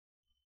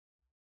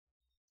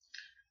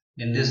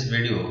In this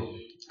video,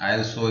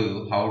 I'll show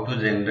you how to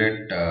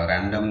generate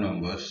random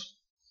numbers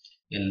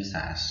in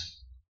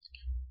SAS.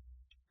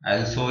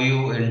 I'll show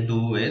you in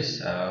two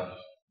ways,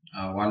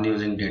 one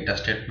using data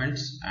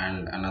statements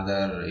and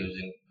another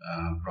using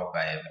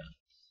proc-IML.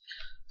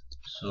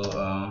 So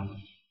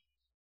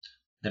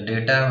the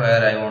data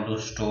where I want to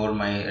store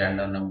my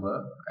random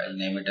number, I'll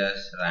name it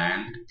as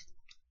rand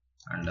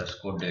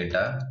underscore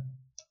data.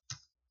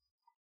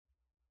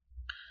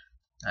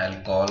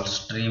 I'll call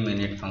stream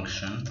init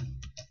function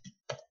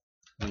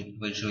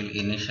which will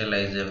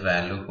initialize a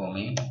value for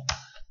me.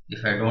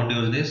 If I don't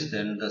use this,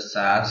 then the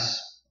SAS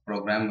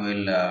program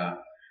will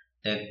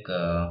take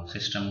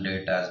system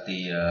data as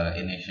the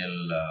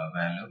initial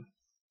value.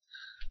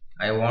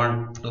 I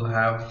want to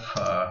have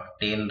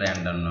 10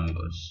 random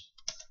numbers,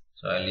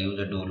 so I'll use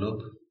a do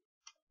loop,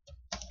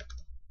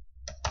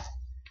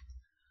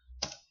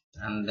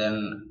 and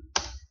then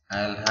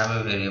I'll have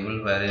a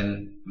variable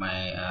wherein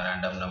my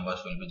random numbers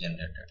will be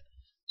generated.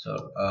 So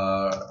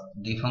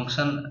the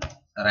function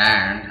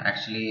rand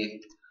actually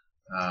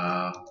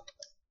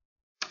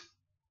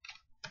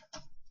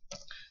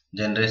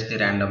generates the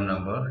random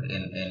number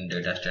in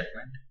data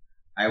statement.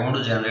 I want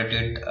to generate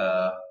it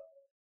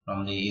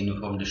from the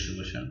uniform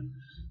distribution.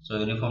 So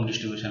uniform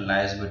distribution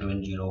lies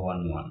between 0,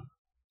 1, 1.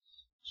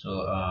 So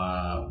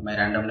my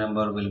random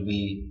number will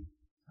be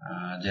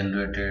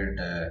generated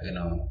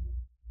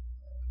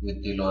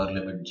with the lower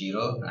limit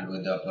 0 and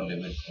with the upper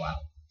limit 1.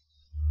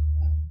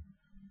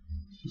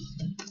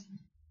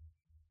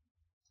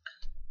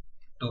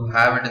 To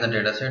have it in the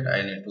data set,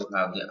 I need to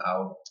have the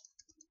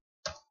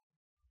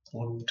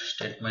output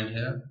statement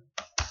here,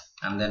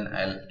 and then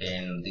I'll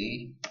end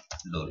the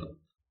do loop.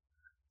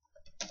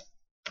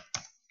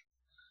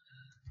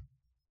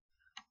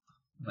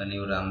 When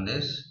you run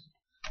this,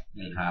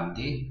 you'll have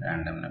the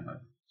random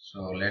number.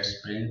 So let's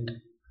print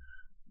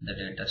the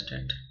data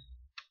state.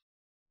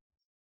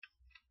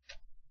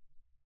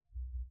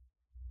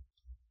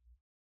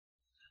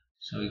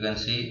 So you can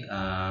see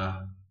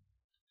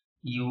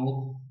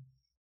U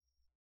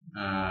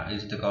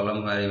is the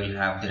column where you will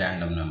have the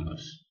random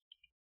numbers.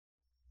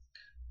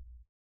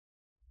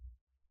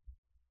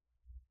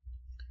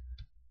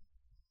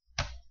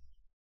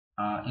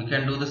 You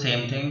can do the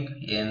same thing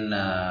in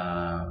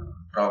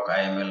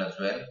proc-IML as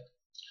well.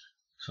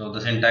 So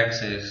the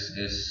syntax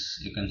is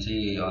you can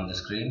see on the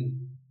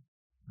screen.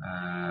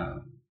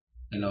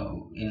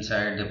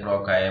 Inside the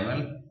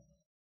proc-IML,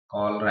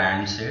 call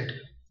rand set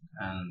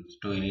and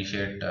to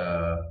initiate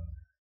to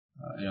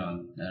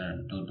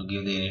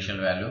give the initial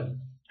value,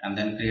 and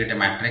then create a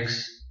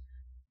matrix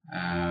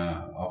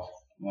of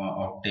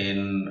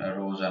 10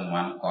 rows and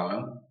 1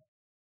 column,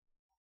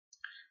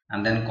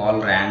 and then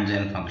call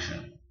randgen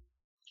function.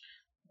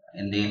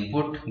 In the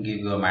input, give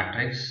your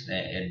matrix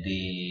at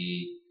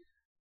the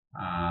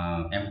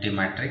empty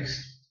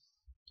matrix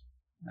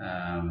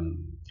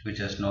which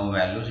has no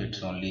values,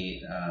 it's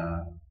only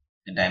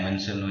the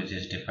dimension which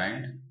is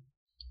defined,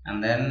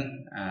 and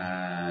then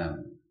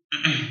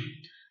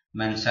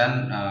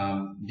mention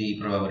the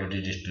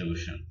probability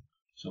distribution.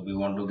 So we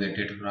want to get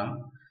it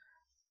from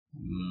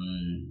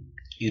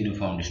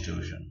uniform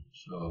distribution,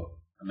 so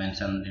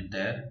mention it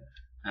there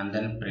and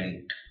then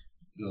print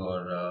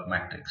your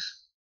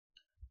matrix.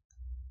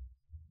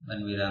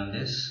 When we run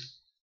this,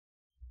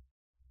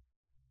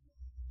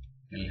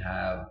 we'll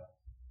have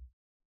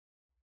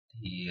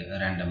the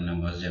random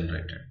numbers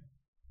generated.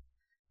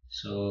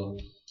 So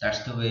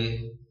that's the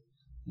way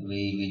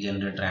we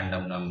generate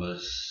random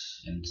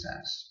numbers in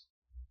SAS.